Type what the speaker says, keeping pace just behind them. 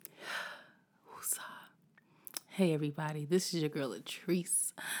Hey everybody, this is your girl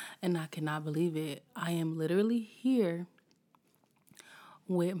Latrice, and I cannot believe it. I am literally here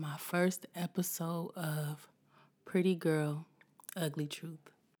with my first episode of Pretty Girl, Ugly Truth.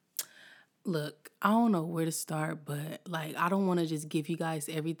 Look, I don't know where to start, but I don't want to just give you guys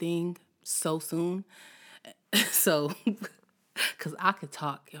everything so soon. So, because I could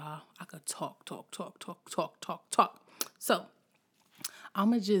talk, y'all. I could talk. So,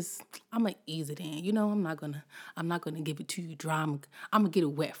 I'ma ease it in. I'm not gonna give it to you dry. I'm gonna get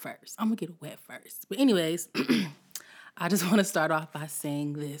it wet first. But anyways, I just want to start off by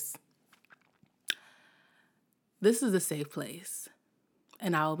saying this. This is a safe place,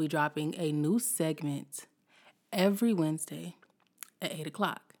 and I will be dropping a new segment every Wednesday at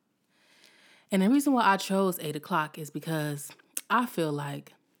 8:00. And the reason why I chose 8:00 is because I feel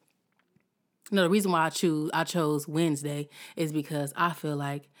like the reason why I chose Wednesday is because I feel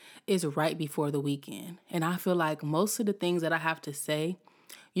like it's right before the weekend. And I feel like most of the things that I have to say,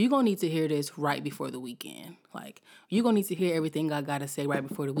 you're going to need to hear this right before the weekend. You're going to need to hear everything I got to say right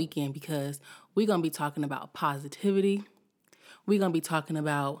before the weekend because we're going to be talking about positivity. We're going to be talking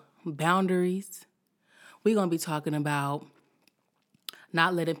about boundaries. We're going to be talking about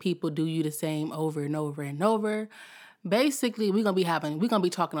not letting people do you the same over and over and over. Basically, we're gonna be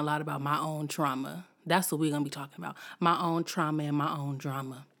talking a lot about my own trauma. That's what we're gonna be talking about. My own trauma and my own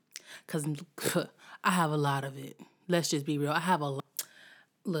drama. Cause I have a lot of it. Let's just be real. I have a lot.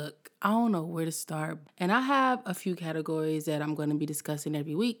 Look, I don't know where to start. And I have a few categories that I'm gonna be discussing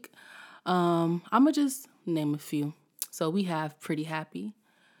every week. I'm gonna just name a few. So we have pretty happy.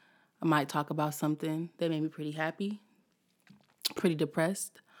 I might talk about something that made me pretty happy, pretty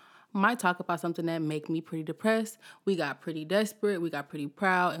depressed. Might talk about something that make me pretty depressed. We got pretty desperate, we got pretty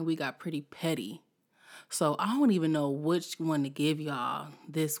proud, and we got pretty petty. So I don't even know which one to give y'all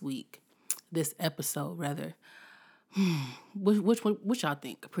this week, this episode rather. Which y'all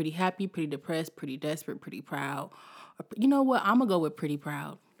think? Pretty happy, pretty depressed, pretty desperate, pretty proud. You know what? I'm gonna go with pretty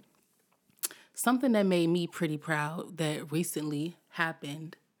proud. Something that made me pretty proud that recently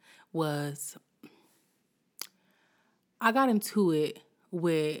happened was I got into it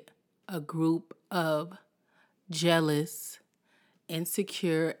with a group of jealous,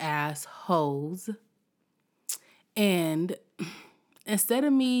 insecure ass hoes. And instead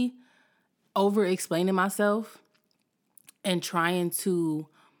of me over explaining myself and trying to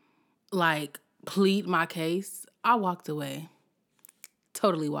plead my case, I walked away.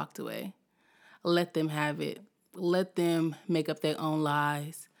 Totally walked away. Let them have it. Let them make up their own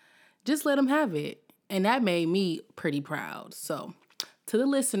lies. Just let them have it. And that made me pretty proud. So, to the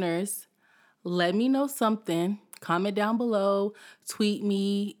listeners, let me know something. Comment down below. Tweet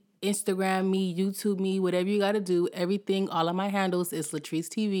me. Instagram me. YouTube me. Whatever you got to do. Everything. All of my handles is Latrice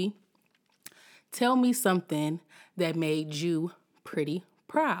TV. Tell me something that made you pretty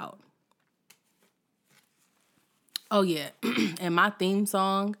proud. Oh, yeah. And my theme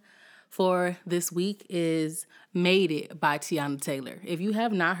song for this week is Made It by Teyana Taylor. If you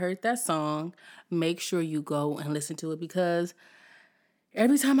have not heard that song, make sure you go and listen to it because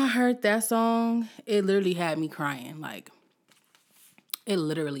every time I heard that song, it literally had me crying. It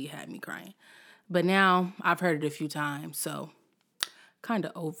literally had me crying. But now I've heard it a few times, so kind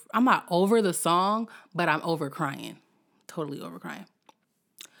of over. I'm not over the song, but I'm over crying. Totally over crying.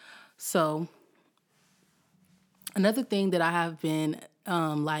 So another thing that I have been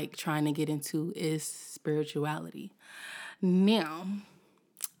trying to get into is spirituality. Now,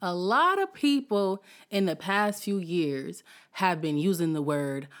 a lot of people in the past few years have been using the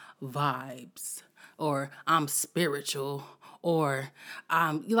word vibes or I'm spiritual or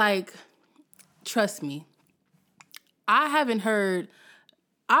I'm trust me, I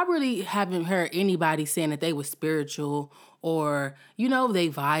really haven't heard anybody saying that they were spiritual or, they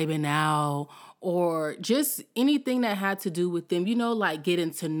vibing out or just anything that had to do with them,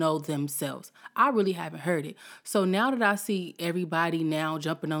 getting to know themselves. I really haven't heard it. So now that I see everybody now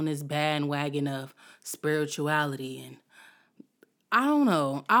jumping on this bandwagon of spirituality and I don't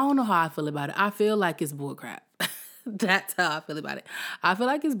know how I feel about it. I feel like it's bullcrap. That's how I feel about it. I feel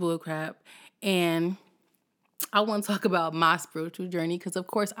like it's bullcrap and I want to talk about my spiritual journey because, of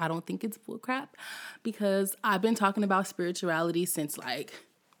course, I don't think it's bullcrap because I've been talking about spirituality since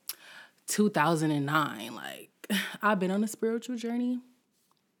 2009. I've been on a spiritual journey.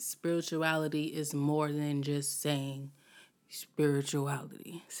 Spirituality is more than just saying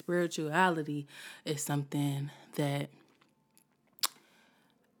spirituality. Spirituality is something that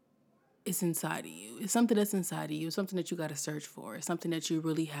is inside of you. It's something that's inside of you. It's something that you got to search for. It's something that you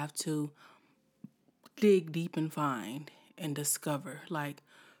really have to dig deep and find and discover.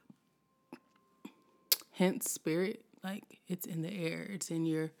 hence spirit. Like, it's in the air. It's in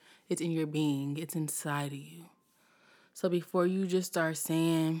your being. It's inside of you. So before you just start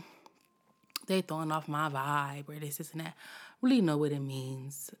saying they throwing off my vibe or this and that, really know what it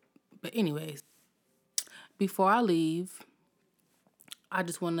means. But anyways, before I leave, I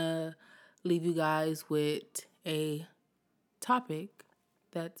just want to leave you guys with a topic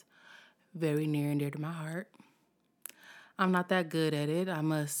that's very near and dear to my heart. I'm not that good at it, I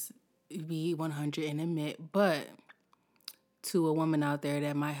must be 100 and admit, but to a woman out there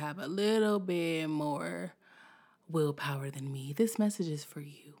that might have a little bit more willpower than me, this message is for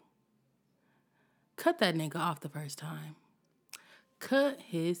you. Cut that nigga off the first time. Cut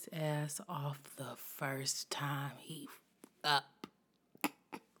his ass off the first time he up.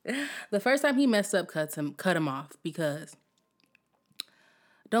 The first time he messed up, cut him off, because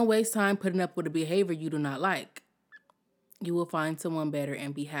don't waste time putting up with a behavior you do not like. You will find someone better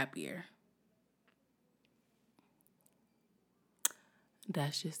and be happier.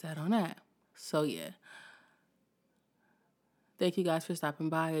 That's just that on that. So yeah. Thank you guys for stopping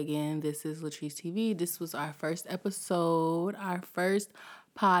by again. This is Latrice TV. This was our first episode, our first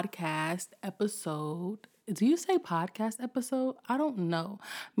podcast episode. Do you say podcast episode? I don't know.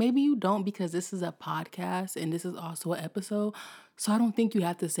 Maybe you don't, because this is a podcast and this is also an episode. So I don't think you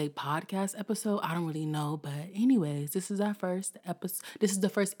have to say podcast episode. I don't really know. But anyways, this is our first episode. This is the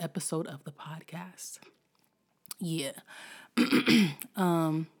first episode of the podcast. Yeah.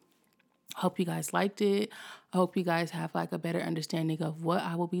 Hope you guys liked it. I hope you guys have like a better understanding of what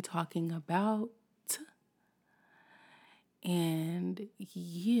I will be talking about. And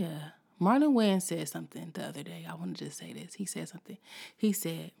yeah, Marlon Wayans said something the other day. I want to just say this. He said something. He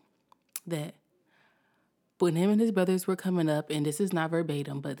said that when him and his brothers were coming up, and this is not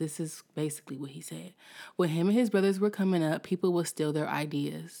verbatim, but this is basically what he said. When him and his brothers were coming up, people would steal their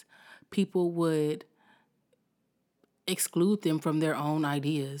ideas. People would exclude them from their own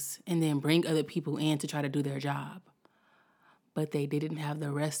ideas and then bring other people in to try to do their job. But they didn't have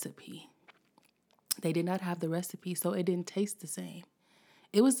the recipe. They did not have the recipe, so it didn't taste the same.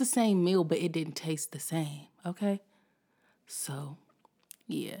 It was the same meal, but it didn't taste the same, okay? So,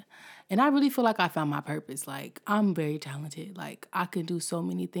 yeah. And I really feel like I found my purpose. Like, I'm very talented. Like, I can do so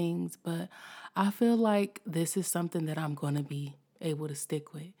many things, but I feel like this is something that I'm going to be able to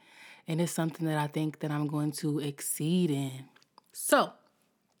stick with. And it's something that I think that I'm going to exceed in. So,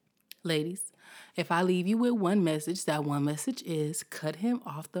 ladies, if I leave you with one message, that one message is cut him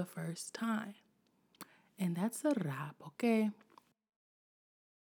off the first time. And that's a wrap, okay?